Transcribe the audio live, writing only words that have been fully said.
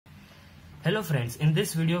Hello friends, in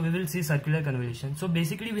this video we will see circular convolution. So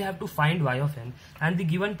basically we have to find y of n and the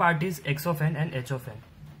given part is x of n and h of n.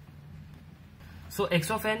 So x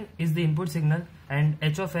of n is the input signal and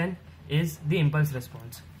h of n is the impulse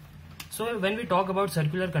response. So when we talk about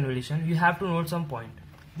circular convolution, you have to note some point.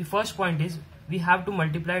 The first point is we have to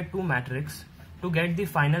multiply two matrices to get the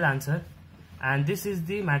final answer, and this is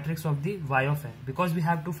the matrix of the y of n because we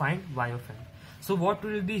have to find y of n. So what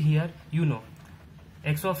will be here, you know,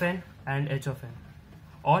 x of n and h of n,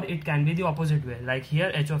 or it can be the opposite way, like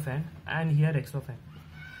here h of n and here x of n.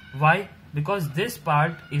 Why? Because this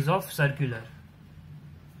part is of circular.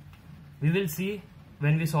 We will see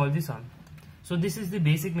when we solve the sum. So this is the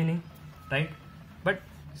basic meaning, right? But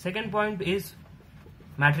second point is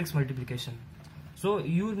matrix multiplication. So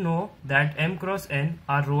you know that m cross n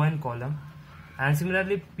are row and column, and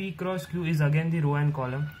similarly p cross q is again the row and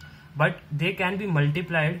column, but they can be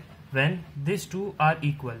multiplied when these two are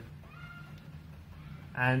equal,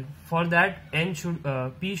 and for that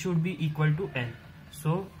p should be equal to n.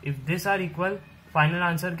 So if these are equal, final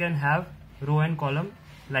answer can have row and column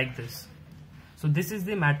like this. So this is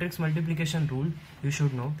the matrix multiplication rule you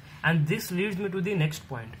should know, and this leads me to the next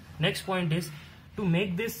point. Next point is to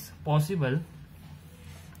make this possible,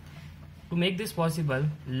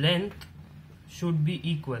 length should be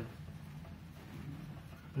equal.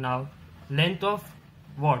 Now length of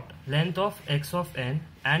what? Length of x of n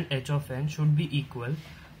and h of n should be equal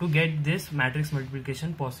to get this matrix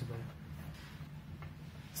multiplication possible.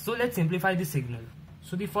 So let's simplify the signal.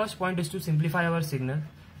 So the first point is to simplify our signal.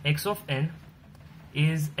 X of n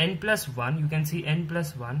is n plus 1, you can see n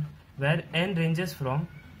plus 1, where n ranges from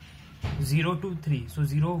 0 to 3. So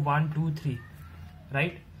 0, 1, 2, 3,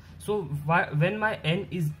 right? So when my n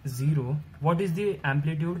is 0, what is the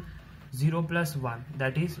amplitude? 0 plus 1,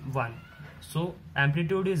 that is 1. So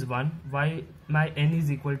amplitude is 1, why my n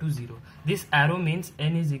is equal to 0. This arrow means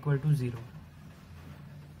n is equal to 0.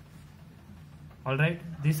 Alright,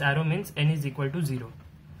 this arrow means n is equal to 0.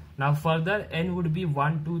 Now further n would be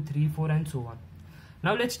 1, 2, 3, 4 and so on.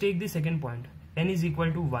 Now let's take the second point, n is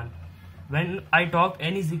equal to 1. When I talk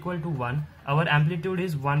n is equal to 1, our amplitude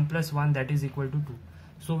is 1 plus 1, that is equal to 2.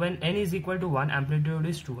 So when n is equal to 1, amplitude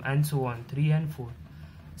is 2 and so on, 3 and 4.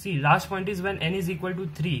 See, last point is when n is equal to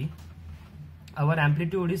 3, our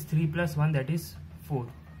amplitude is 3 plus 1, that is 4.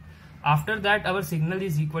 After that our signal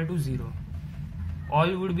is equal to 0.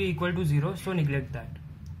 All would be equal to 0, so neglect that.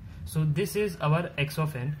 So this is our x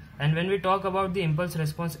of n, and when we talk about the impulse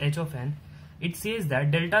response h of n, it says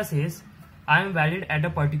that delta says I am valid at a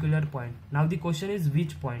particular point. Now the question is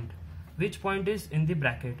which point? Which point is in the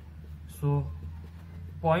bracket? So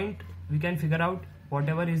point we can figure out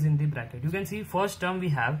whatever is in the bracket. You can see first term we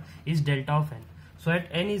have is delta of n. So at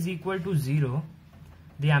n is equal to 0,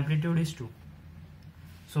 the amplitude is 2.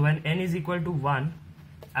 So when n is equal to 1,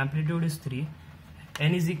 amplitude is 3.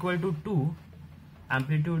 N is equal to 2,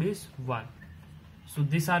 amplitude is 1. So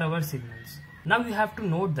these are our signals. Now you have to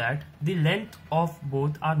note that the length of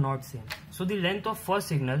both are not same. So the length of first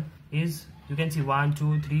signal is, you can see 1,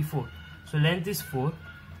 2, 3, 4. So length is 4.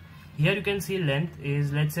 Here you can see length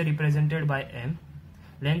is, let's say, represented by m.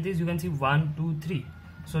 Length is, you can see 1, 2, 3.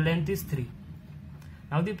 So length is 3.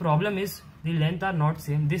 Now the problem is the length are not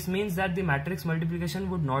same. This means that the matrix multiplication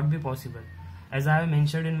would not be possible, as I have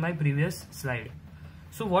mentioned in my previous slide.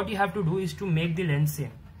 So what you have to do is to make the length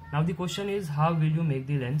same. Now the question is, how will you make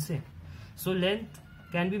the length same? So length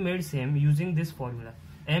can be made same using this formula,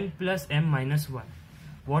 m plus m minus 1.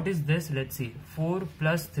 What is this? Let's see, 4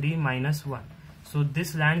 plus 3 minus 1. So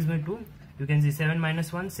this lands me to, you can see 7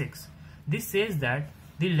 minus 1, 6. This says that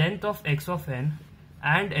the length of x of n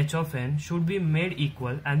and h of n should be made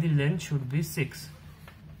equal and the length should be 6.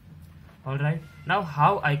 Alright, now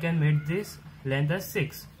how I can make this length as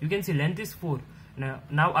 6? You can see length is 4.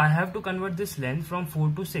 Now I have to convert this length from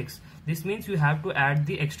 4 to 6. This means you have to add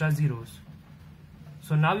the extra zeros.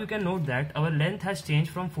 So now you can note that our length has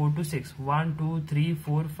changed from 4 to 6. 1, 2, 3,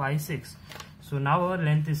 4, 5, 6. So now our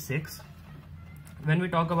length is 6. When we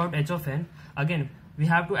talk about h of n, again we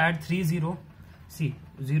have to add 3 0. See,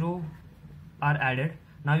 0 are added.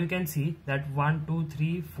 Now you can see that 1, 2,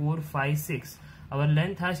 3, 4, 5, 6. Our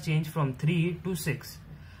length has changed from 3 to 6.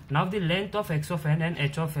 Now the length of x of n and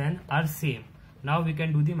h of n are same. Now we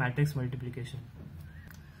can do the matrix multiplication.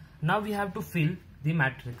 Now we have to fill the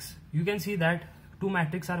matrix. You can see that two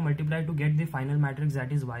matrices are multiplied to get the final matrix,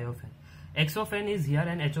 that is y of n. X of n is here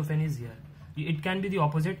and h of n is here. It can be the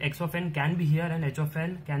opposite, x of n can be here and h of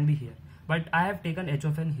n can be here. But I have taken h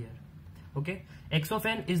of n here. Okay, x of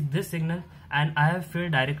n is this signal and I have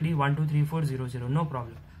filled directly 1, 2, 3, 4, 0, 0, no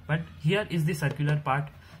problem. But here is the circular part.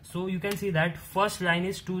 So you can see that first line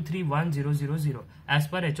is 231,000 as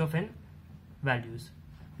per h of n values.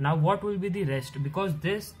 Now what will be the rest, because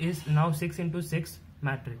this is now 6 into 6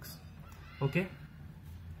 matrix. Okay,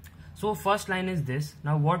 so first line is this.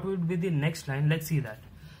 Now what would be the next line? Let's see that.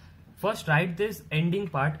 First write this ending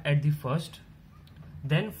part at the first,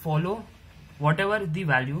 then follow whatever the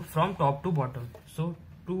value from top to bottom. So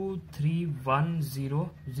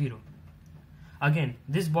 23100. Again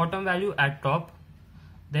this bottom value at top,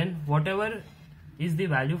 then whatever is the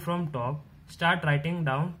value from top, start writing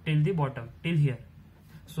down till the bottom, till here.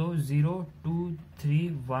 So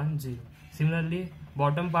 02310. Similarly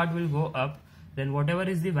bottom part will go up, then whatever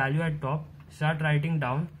is the value at top, start writing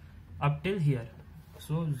down up till here.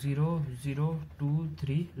 So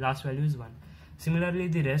 0023, last value is 1. Similarly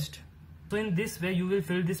the rest. So in this way you will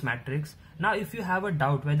fill this matrix. Now if you have a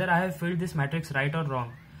doubt whether I have filled this matrix right or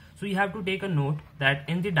wrong, so you have to take a note that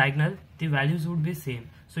in the diagonal the values would be same.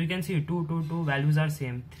 So you can see 2 2 2 values are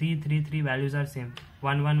same, 3 3 3 values are same,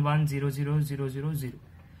 1 1 1 0 0 0 0 0.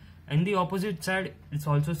 In the opposite side it's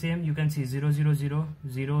also same. You can see 0 0 0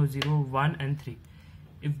 0 0 1 and 3.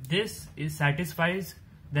 If this is satisfies,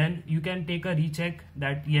 then you can take a recheck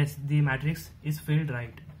that yes, the matrix is filled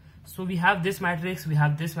right. So we have this matrix, we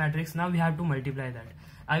have this matrix. Now we have to multiply that.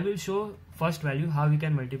 I will show first value how we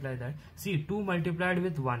can multiply that. See, 2 multiplied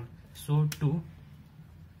with 1, so 2,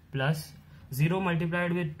 plus 0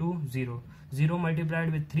 multiplied with 2, 0, 0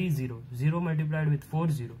 multiplied with 3, 0, 0 multiplied with 4,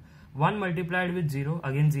 0, 1 multiplied with 0,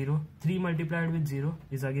 again 0, 3 multiplied with 0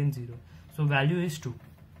 is again 0. So value is 2.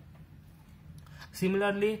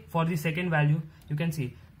 Similarly for the second value, you can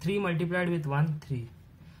see 3 multiplied with 1, 3,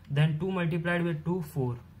 then 2 multiplied with 2,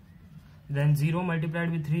 4, then 0 multiplied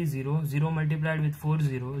with 3, 0, 0 multiplied with 4,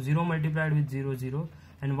 0, 0 multiplied with 0, 0,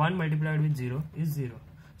 and 1 multiplied with 0 is 0.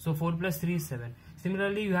 So 4 plus 3 is 7.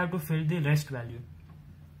 Similarly you have to fill the rest value.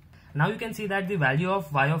 Now you can see that the value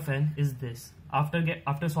of y of n is this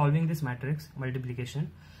after solving this matrix multiplication.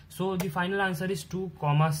 So the final answer is 2,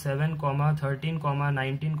 7, 13,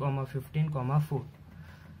 19, 15, 4,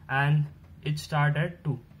 and it start at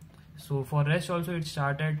 2. So for rest also it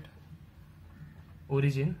start at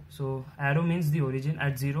origin. So arrow means the origin.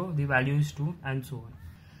 At 0 the value is 2, and so on.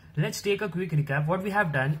 Let's take a quick recap. What we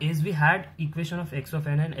have done is we had equation of x of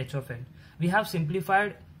n and h of n. We have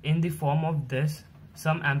simplified in the form of this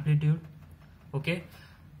some amplitude. Okay,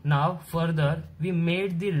 now further we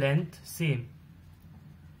made the length same.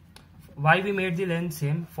 Why we made the length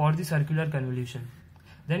same? For the circular convolution.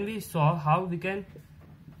 Then we saw how we can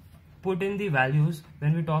put in the values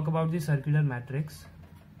when we talk about the circular matrix,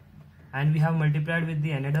 and we have multiplied with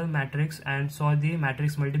the nth matrix and saw the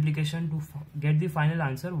matrix multiplication to get the final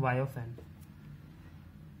answer y of n.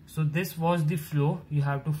 So this was the flow you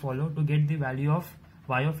have to follow to get the value of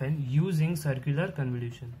y of n using circular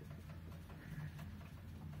convolution.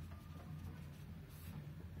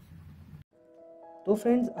 तो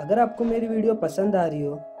friends, अगर आपको मेरी video पसंद आ रही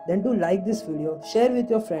हो then to like this video, share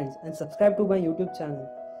with your friends and subscribe to my YouTube channel.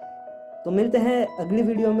 तो मिलते हैं अगली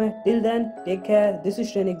वीडियो में. Till then take care. This is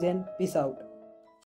Shrenik Jain. Peace out.